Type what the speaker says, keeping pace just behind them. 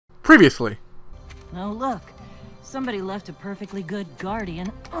Previously. Oh, look. Somebody left a perfectly good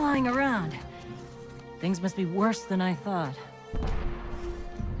guardian lying around. Things must be worse than I thought.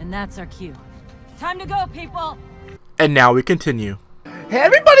 And that's our cue. Time to go, people! And now we continue. Hey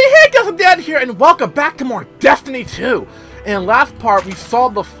everybody, hey guys, Dad here, and welcome back to more Destiny 2! In last part, we saw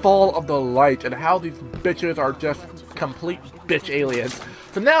the fall of the light and how these bitches are just complete bitch aliens.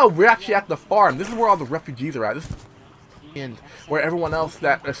 So now we're actually at the farm. This is where all the refugees are at. This is and where everyone else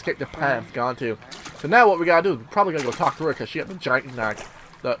that escaped the planet's gone to. So now what we gotta do is we're probably gonna go talk to her because she got the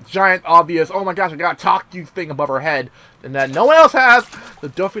giant obvious, oh my gosh, I gotta talk to you thing above her head, and that no one else has. So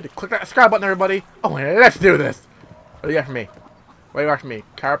don't forget to click that subscribe button, everybody. Oh, let's do this. What do you got for me? What do you got for me?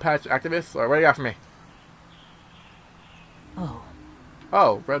 Carapatch activists? Or what do you got for me?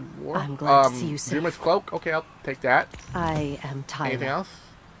 Oh, Red War? I'm glad to see you safe. Dreamer's Cloak? Okay, I'll take that. I am Tyra. Anything else?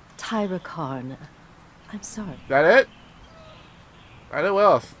 Tyra Karn. I'm sorry. That it? I know what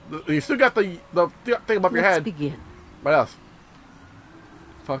else. You still got the thing above your head. Let's begin. What else?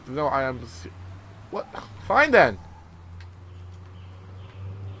 Fuck, no items. What? Fine then.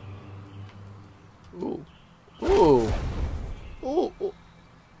 Ooh. Ooh. Ooh. Ooh.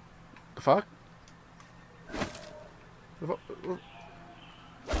 The fuck? The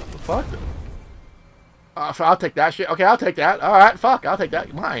fuck? I'll take that shit. Okay, I'll take that. Alright, fuck, I'll take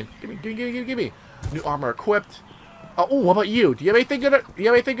that. Mine. Give me. New armor equipped. Oh, what about you? Do you have anything good? Do you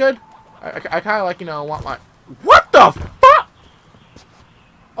have anything good? I kind of like, you know, want my... What the fuck?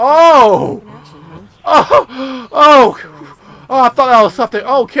 Oh! Oh, I thought that was something...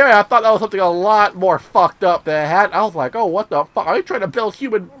 Okay, I thought that was something a lot more fucked up than I had. I was like, oh, what the fuck? Are you trying to build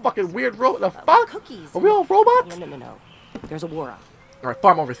human fucking weird robot? The fuck? Cookies. Are we all robots? No. There's a war on. Alright,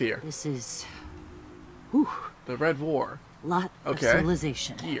 farm over here. This is... The Red War. Lot of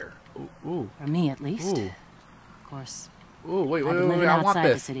civilization. Here. Ooh. For me, at least. Ooh. Of course. Ooh, wait, I've been living I want outside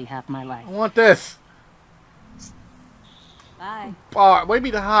the this. city half my life. I want this. Bye. Wait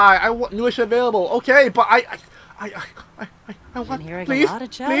me to high. I want newish available. Okay, but I want. Been hearing Please, a lot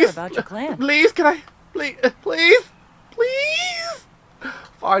of chatter please, about your clan. Please, can I? Please.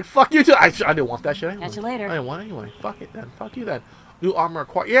 Fine, fuck you too. I didn't want that shit anyway. Catch you later. I didn't want it anyway. Fuck it then. Fuck you then. New armor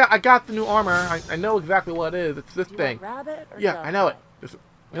acquired. Yeah, I got the new armor. I know exactly what it is. It's this thing. Rabbit or Yeah, I know it.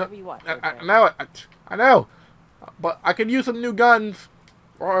 Whatever you want. I know it. I know. But I could use some new guns.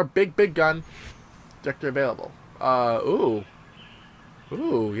 Or a big gun. Projector available. Ooh.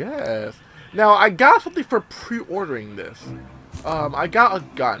 Ooh, yes. Now, I got something for pre-ordering this. I got a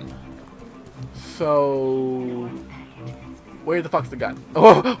gun. So... Where the fuck's the gun?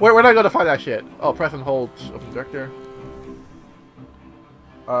 Oh, where did I go to find that shit? Oh, press and hold. Open projector.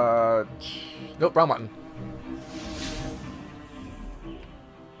 Nope, wrong button.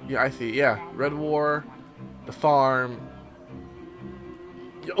 Yeah, I see. Yeah, Red War, the farm.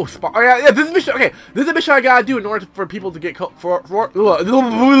 Oh, yeah. This is a mission. Okay, this is a mission I gotta do in order for people to get in order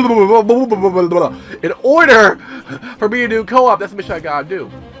for me to do co-op. That's the mission I gotta do.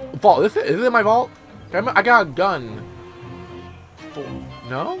 Vault. Is it in my vault? I got a gun.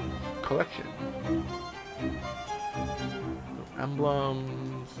 No? Collection.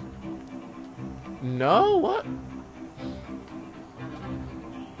 Emblems. No? What?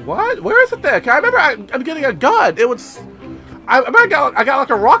 What? Where is it there? I remember I'm getting a gun. It was... I remember I got like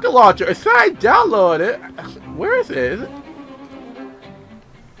a rocket launcher. It said I downloaded it. Where is it? Is it?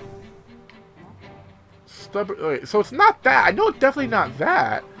 Stubborn... Wait, so it's not that. I know it's definitely not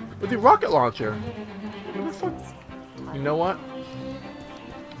that. But the rocket launcher. What the fuck? You know what?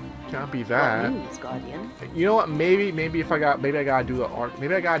 Can't be that. You know what? Maybe if I gotta do the arc.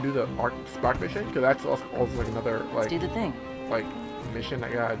 Maybe I gotta do the arc spark mission because that's also like another like. Let's do the thing. Like mission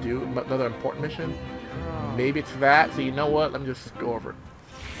I gotta do, another important mission. Maybe it's that. So you know what? Let me just go over it.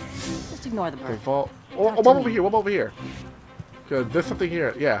 Just ignore the bird. Vault. What over here? What over here? Cause there's something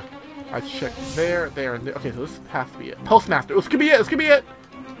here. Yeah. I checked there, and there. Okay, so this has to be it. Postmaster. This could be it. This could be it.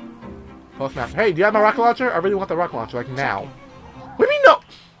 Postmaster. Hey, do you have my rocket launcher? I really want the rocket launcher, like now. What do you mean no?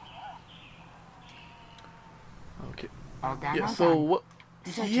 Okay. Yeah, so what?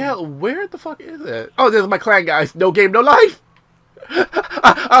 Yeah, where the fuck is it? Oh, this is my clan, guys. No game, no life.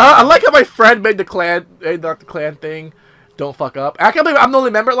 I like how my friend made the clan thing. Don't fuck up. I can't believe I'm the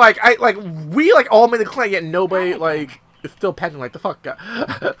only member. We all made the clan, yet nobody it's still pending. Like the fuck.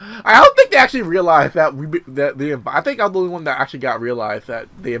 I don't think they actually realized that I think I'm the only one that actually realized that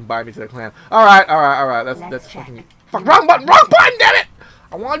they invited me to the clan. All right. That's fucking wrong button. Damn it!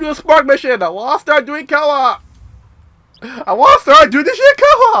 I want to do a spark mission. I want to start doing co-op. I want to start doing this shit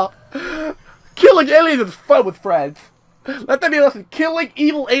co-op. Killing aliens is fun with friends. Let them be listen. Killing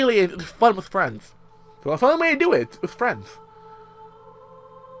evil aliens is fun with friends. So that's the only way to do it with friends.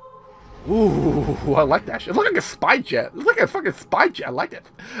 Ooh, I like that shit. It looks like a spy jet. It looks like a fucking spy jet. I like it.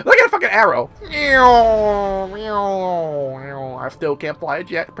 Look at a fucking arrow. I still can't fly a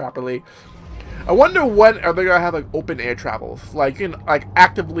jet properly. I wonder when are they gonna have like open air travels, like you can like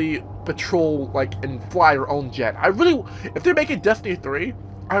actively patrol like and fly your own jet. I really, if they're making Destiny 3,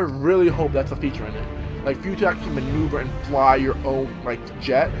 I really hope that's a feature in it. Like for you to actually maneuver and fly your own like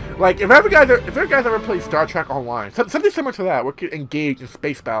jet. Like if you guys ever play Star Trek Online, something similar to that, where you can engage in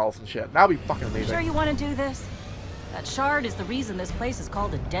space battles and shit. That would be fucking amazing. Sure you want to do this? That shard is the reason this place is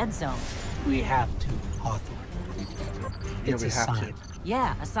called a dead zone. We have to, Hawthorne. It's we a have sign. to.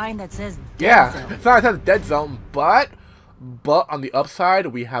 Yeah, a sign that says dead zone. It's not a dead zone, but on the upside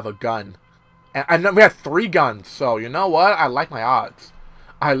we have a gun, and we have 3 guns. So you know what? I like my odds.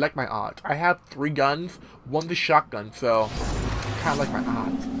 I like my odds. I have 3 guns, 1 the shotgun, so I kind of like my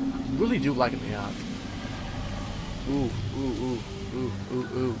odds. Really do like the odds. Ooh.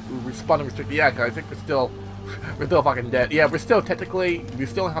 Respawning restricted. Yeah, cause I think we're still fucking dead. Yeah, we still have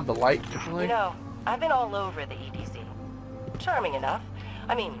the light. Technically. You know, I've been all over the EDC. Charming enough.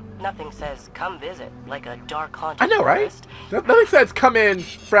 I mean, nothing says come visit like a dark haunted I know, right? forest. Nothing says come in,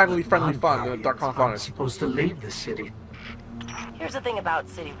 friendly fun in a dark haunted I'm forest. supposed to leave the city. Here's the thing about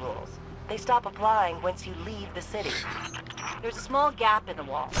city rules. They stop applying once you leave the city. There's a small gap in the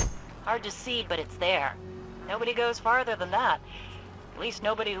wall. Hard to see, but it's there. Nobody goes farther than that. At least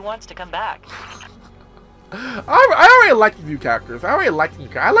nobody who wants to come back. I already like the new characters. I like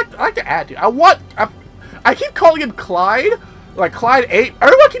the attitude. I keep calling him Clyde, like Clyde 8.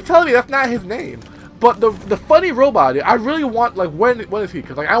 Everyone keeps telling me that's not his name. But the funny robot, I really want, like, when is he?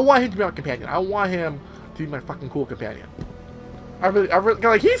 Because like I want him to be my companion. I want him to be my fucking cool companion. I really,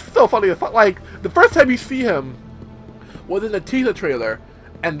 like, he's so funny. Like the first time you see him was in the teaser trailer,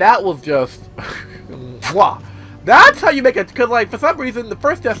 and that was just, wow. That's how you make it. Because like for some reason, the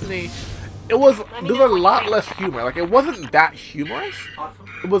first Destiny, there was a lot less humor. Like it wasn't that humorous.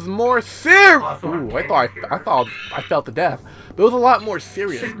 It was more serious. Ooh, I thought I felt to death. But it was a lot more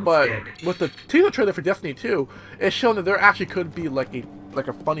serious. But with the teaser trailer for Destiny 2, it's shown that there actually could be like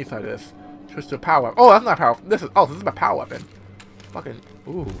a funny side of this. Twisted power weapon. Oh, that's not power. This is my power weapon. Fucking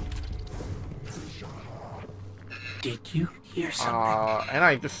ooh. Did you hear something? And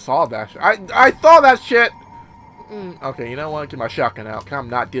I just saw that shit. I saw that shit. Okay, you know what? Get my shotgun out. 'Cause I'm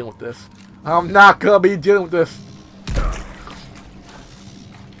not dealing with this. I'm not gonna be dealing with this.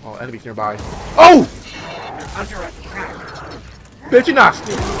 Oh, enemies nearby. Oh! You're under attack. Bitch, you're not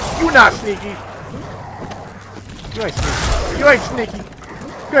sneaky. You're not sneaky. You ain't sneaky. You ain't sneaky.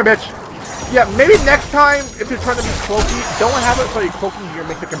 Come here, bitch. Yeah, maybe next time, if you're trying to be cloaky, don't have it so your cloaking gear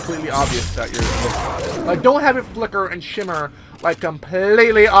makes it completely obvious that you're there. Like, don't have it flicker and shimmer, like,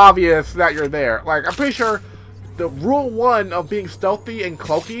 completely obvious that you're there. Like, I'm pretty sure the rule 1 of being stealthy and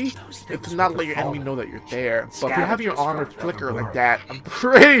cloaky is to not let your enemy know that you're there. But if you have your armor flicker like that, I'm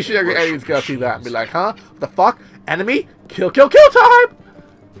pretty sure your enemy's gonna see that and be like, huh? What the fuck? Enemy? Kill, kill, kill time!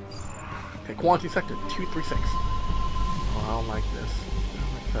 Okay, quantity sector 236. Oh, I don't like this. I don't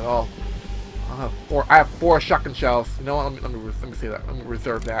like this at all. I have 4 shotgun shells. You know what? Let me say that. Let me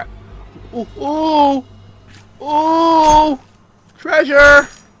reserve that. Ooh, ooh, ooh, treasure.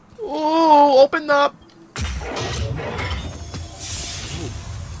 Ooh, open up.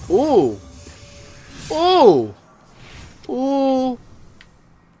 Ooh, ooh, ooh.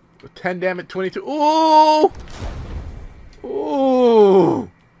 10 damage, 22. Ooh, ooh,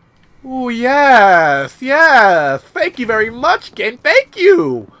 ooh. Yes, yes. Thank you very much, game. Thank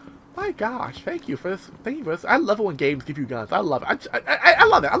you. My gosh, thank you for this. Thank you for this. I love it when games give you guns. I love it. I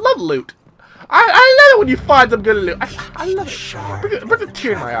love it. I love loot. I love it when you find some good loot. I love it. Bring a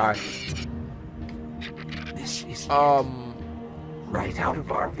tear in my eye. This is right out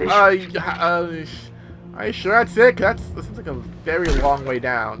of our vision. Are you sure that's it? This is like a very long way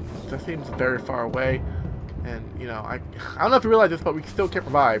down. That seems very far away. And, you know, I don't know if you realize this, but we still can't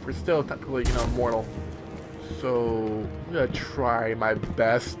revive. We're still technically, you know, mortal. So, I'm gonna try my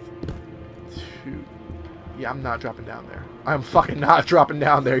best to... Yeah, I'm not dropping down there. I'm fucking not dropping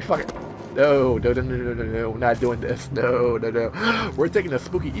down there. You fucking... No, we're not doing this. No. We're taking the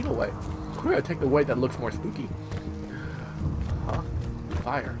spooky evil way. We're gonna take the way that looks more spooky. Huh?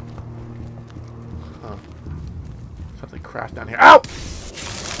 Fire. Huh. Something crashed down here. Ow!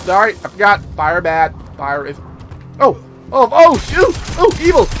 Sorry, I forgot. Fire bad. Fire is... Oh! Shoot! Oh,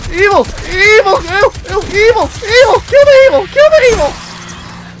 evil! Evil! Evil! Ew, evil! Evil! Kill the evil! Kill the evil!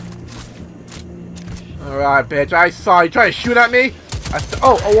 Alright, bitch. I saw you try to shoot at me.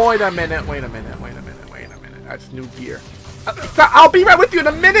 Oh, wait a minute. That's new gear. I'll be right with you in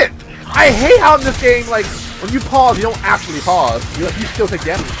a minute! I hate how in this game, like, when you pause, you don't actually pause. You still take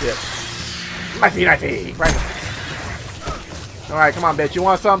damage and shit. Nicey. Right. Alright, come on, bitch. You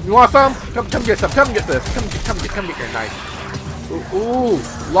want some? You want some? Come get some. Come get this. Come get your knife. Ooh.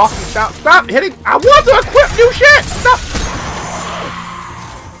 Lost and found. Stop hitting. I want to equip new shit. Stop.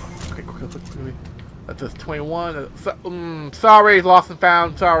 Okay, quickly. That's just 21. Sorry, lost and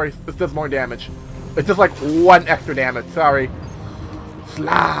found. Sorry. This does more damage. It's just like 1 extra damage. Sorry.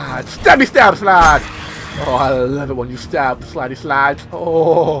 Slide. Stabby stab slide. Oh, I love it when you stab slidey slides.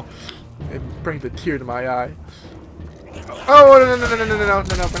 Oh. It brings a tear to my eye. Oh, no. We're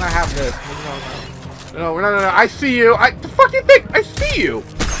not having this. No. I see you. The fuck you think? I see you.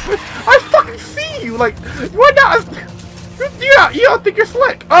 I fucking see you. Like, why not? You don't think you're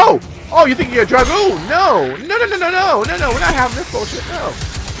slick. Oh, you think you're a dragoon? No. We're not having this bullshit. No.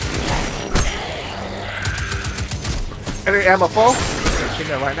 Any ammo full? I'm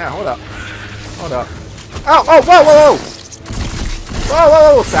that right now. Hold up. Oh, whoa.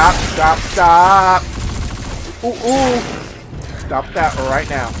 Stop. Ooh. Stop that right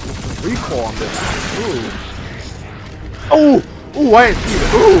now. Recoil on this. Ooh, I didn't see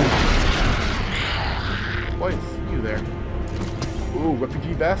that. Ooh. I didn't see you there. Ooh,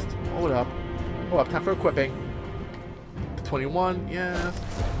 refugee vest. Hold up. Time for equipping. 21, yes.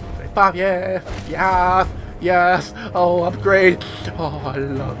 25, yes. Oh, upgrade. Oh, I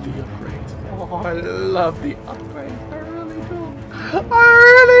love the upgrades. I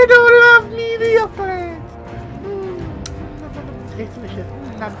really do love me the upgrades. Tastes delicious.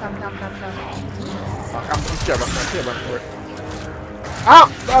 Nom. Fuck, I'm scared. I'm scared for it. Oh,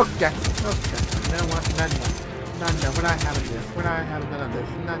 okay. No, we're not having this. We're not having none of this.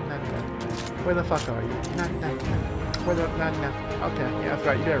 No. Where the fuck are you? No. Okay, yeah, that's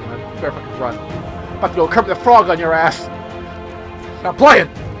right. You better run. You better fucking run. About to go Kermit the Frog on your ass. Stop playing.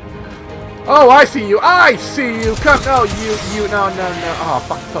 Oh, I see you. Come, no, you, no. Oh,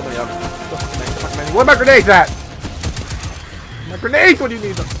 fuck, so many of them. Where are my grenades at? My grenades, what do you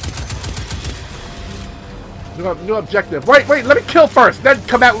need them? New objective. Wait, let me kill first, then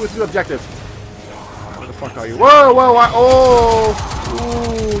come out with new objectives. Where the fuck are you? Whoa, oh!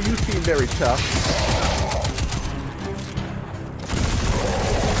 Ooh, you seem very tough.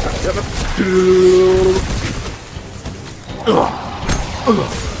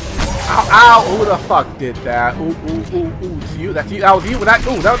 Ow, who the fuck did that? Ooh, it's you, that was you, that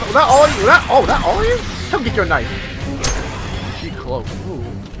all you, that all you? Come get your knife. She close, ooh.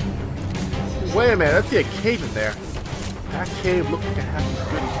 Wait a minute, let's see a cave in there. That cave looks like it has some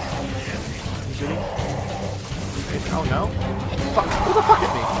goodies. Oh no. Fuck, who the fuck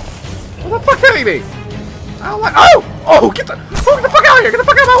hit me? Who the fuck hitting me? I don't like, get the fuck out of here, get the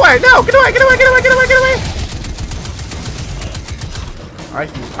fuck out of my way, no, get away. I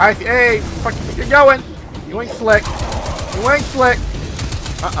see. Hey, fuck, you're going. You ain't slick. No,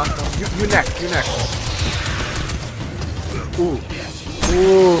 you next. Ooh.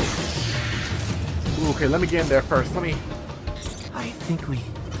 Okay, let me get in there first. I think we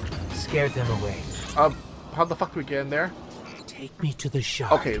scared them away. How the fuck do we get in there? Take me to the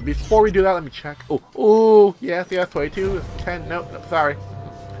shop. Okay, before we do that, let me check. Ooh, yes, 22, 10, nope, sorry.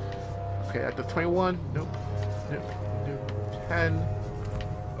 Okay, that's 21, nope, 10.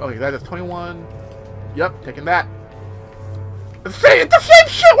 Okay, that is 21. Yep, taking that. It's the same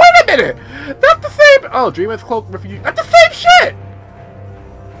shit! Wait a minute! That's the same! Oh, Dreamer's Cloak Refugee. That's the same shit!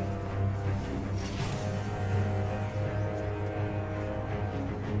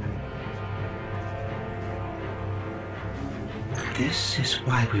 This is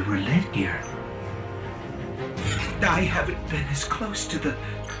why we were led here. I haven't been as close to the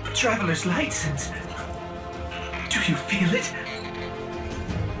Traveler's Light since... Do you feel it?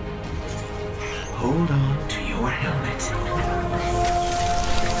 Hold on to your helmet.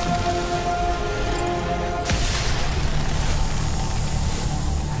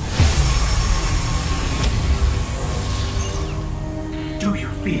 Do you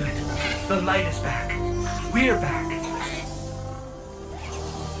feel it? The light is back. We're back.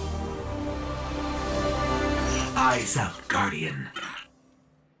 Eyes out, Guardian.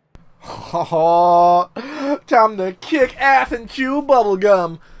 Time to kick ass and chew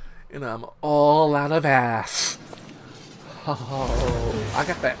bubblegum. And I'm all out of ass. Oh, I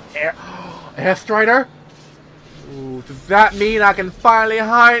got the air strider. Ooh, does that mean I can finally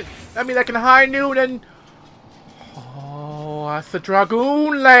hide? That means I can high noon and... Oh, that's the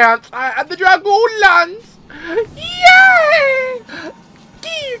Dragoon Lance. I have the Dragoon Lance. Yay!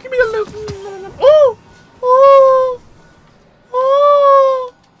 Give me the loot. Oh!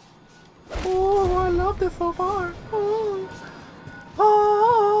 Oh, I love this so far.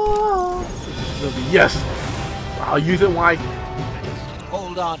 Yes! I'll use it when I...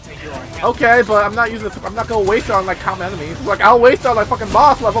 hold on to your helmet. Okay, but I'm not using. I'm not gonna waste it on like common enemies. Like I'll waste it on like fucking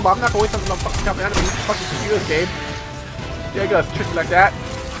boss level, but I'm not gonna waste it on fucking common enemies. Fucking screw this game. Yeah, you guys trick me like that.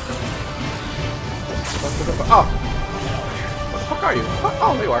 Oh, what the fuck are you?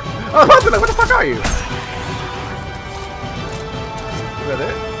 Oh, there you are. Oh, what the fuck are you? Is that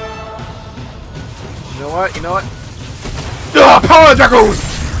it? You know what? You know what? Ugh, power dragoon!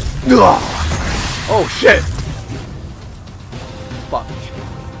 Ugh. Oh shit! Fuck.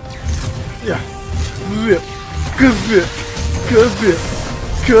 Yeah. Zip. Zip. Zip. Zip.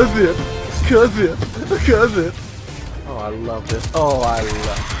 Zip. Zip. Oh, I love this. Oh, I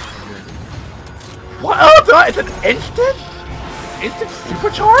love it. What? Oh, it's an instant? Instant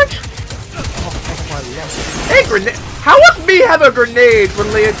supercharge? Oh, I love it. Hey, grenade. How is me having a grenade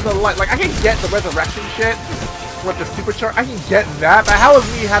related to the light? Like, I can get the resurrection shit with the supercharge. I can get that, but how is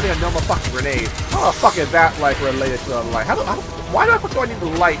me having a normal fucking grenade? How the fuck is that, like, related to the light? Why do I need the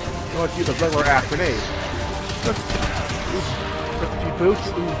light in order to use a regular ass grenade? Refugee boots?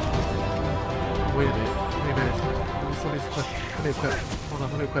 Ooh. Wait a minute. Let me equip. Hold on,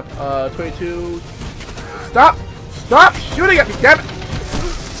 let me equip. 22. Stop! Stop shooting at me, damn it!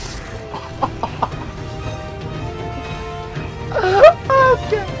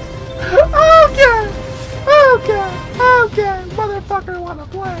 Okay. Okay, motherfucker wanna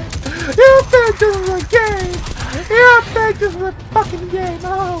play. You think this is a game? You think this is a fucking game?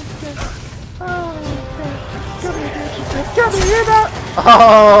 Okay. Come here, bitch. Come here, now.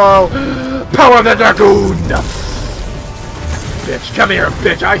 Oh, power of the dragoon. Bitch, come here,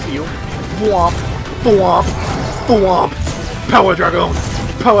 bitch. I see you. Thwomp, thwomp, thwomp. Power dragoon.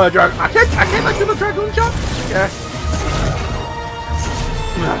 Power dragoon. I can't like do the dragoon jump. Yeah.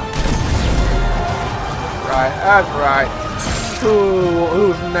 Right, that's right.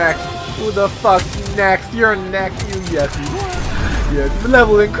 Who's next? Who the fuck's next? You're next. Yes, you are. Yes,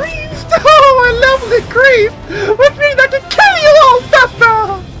 level increased. Oh, my level increased, which means I can kill you all faster.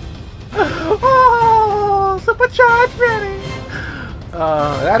 Oh, supercharge ready.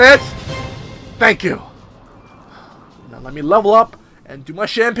 That it? Thank you. Now let me level up and do my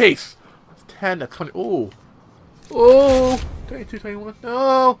champagne. It's 10 to 20. Ooh. Ooh. 22, 21.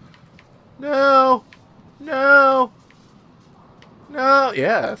 No. No. No. No.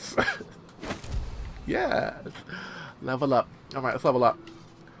 Yes. Yes. Level up. Alright, let's level up.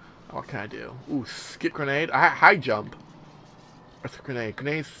 What can I do? Ooh, skip grenade. High jump. What's a grenade?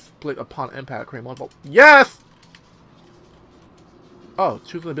 Grenade split upon impact. Create multiple. Yes! Oh,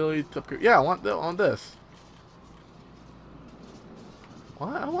 choose the ability to upgrade. Yeah, I want this.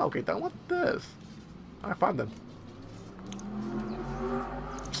 What? I want okay, I want this. I find them.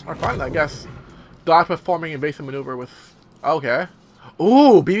 I find that, I guess. Dodge performing invasive maneuver with. Okay.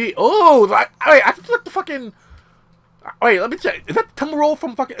 Ooh, BB. Oh, wait, I just like the fucking. Wait, let me check. Is that tumble roll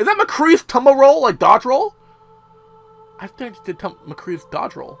from fucking? Is that McCree's tumble roll, like dodge roll? I think I just did McCree's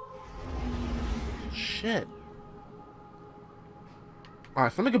dodge roll. Shit.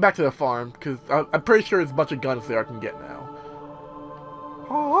 Alright, so let me go back to the farm, because I'm pretty sure there's a bunch of guns there I can get now.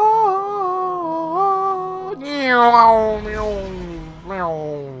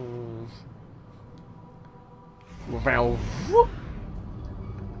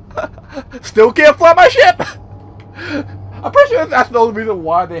 Still can't fly my ship! I'm pretty sure that's the only reason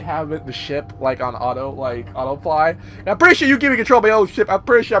why they have the ship like on auto fly. And I'm pretty sure you give me control of my own ship. I'm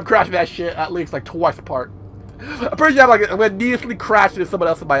pretty sure I'm crashing that shit at least like twice apart. I'm pretty sure I'm immediately crashing into someone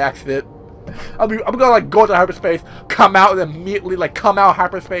else by accident. I'm gonna like go into hyperspace, come out, and immediately like come out of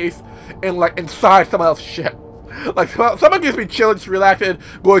hyperspace and like inside someone else's ship. Like someone gives me chilling, just relaxing,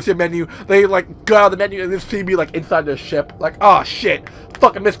 going to the menu. They like go out of the menu and then see me like inside their ship. Like, oh shit,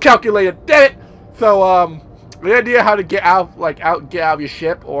 fucking miscalculated, damn it. So any idea how to get out, get out of your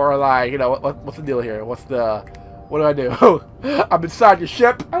ship, or like, you know, what's the deal here? What do I do? I'm inside your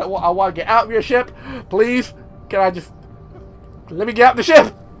ship. I want to get out of your ship. Please, can I just let me get out of the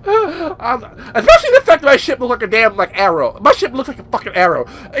ship? Especially the fact that my ship looks like a damn like arrow. My ship looks like a fucking arrow.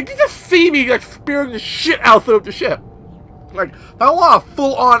 You can just see me like spearing the shit out of the ship. Like, if I want to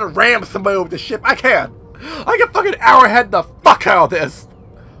full on ram somebody over the ship, I can. I can fucking arrowhead the fuck out of this.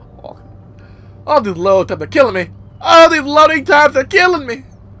 All these load times are killing me. All these loading times are killing me.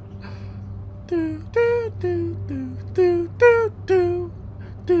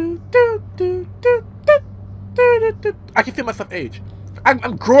 I can feel myself age.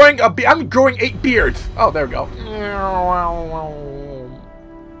 I'm growing 8 beards. Oh, there we go.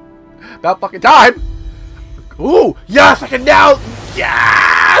 About fucking time. Ooh, yes, I can now.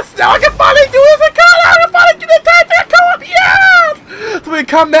 Yes, now I can finally do this. I can finally do the time to co-op. Yes. So we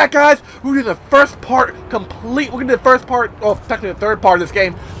come back, guys. We're gonna do the first part complete. We're gonna do the first part, well, technically the third part of this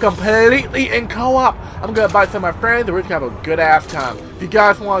game, completely in co-op. I'm gonna invite some of my friends, and we're gonna have a good ass time. If you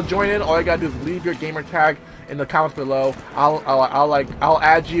guys want to join in, all you gotta do is leave your gamer tag in the comments below. I'll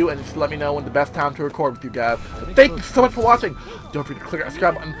add you and just let me know when the best time to record with you guys. But thank you so much for watching. Don't forget to click that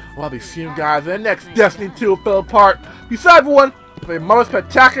subscribe button. I'll be seeing you guys in the next Destiny 2 film part. Besides everyone, for a most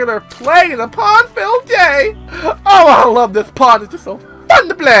spectacular play in a pond-filled day. Oh, I love this pond. It's just so fun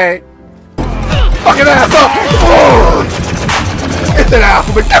to play. Fucking asshole! Oh! Get that ass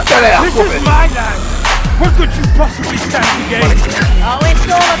woman! Get that ass woman! This is my land! What could you possibly stand to gain? Oh, it's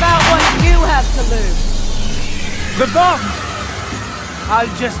all about what you have to lose. The bomb! I'll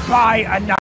just buy another.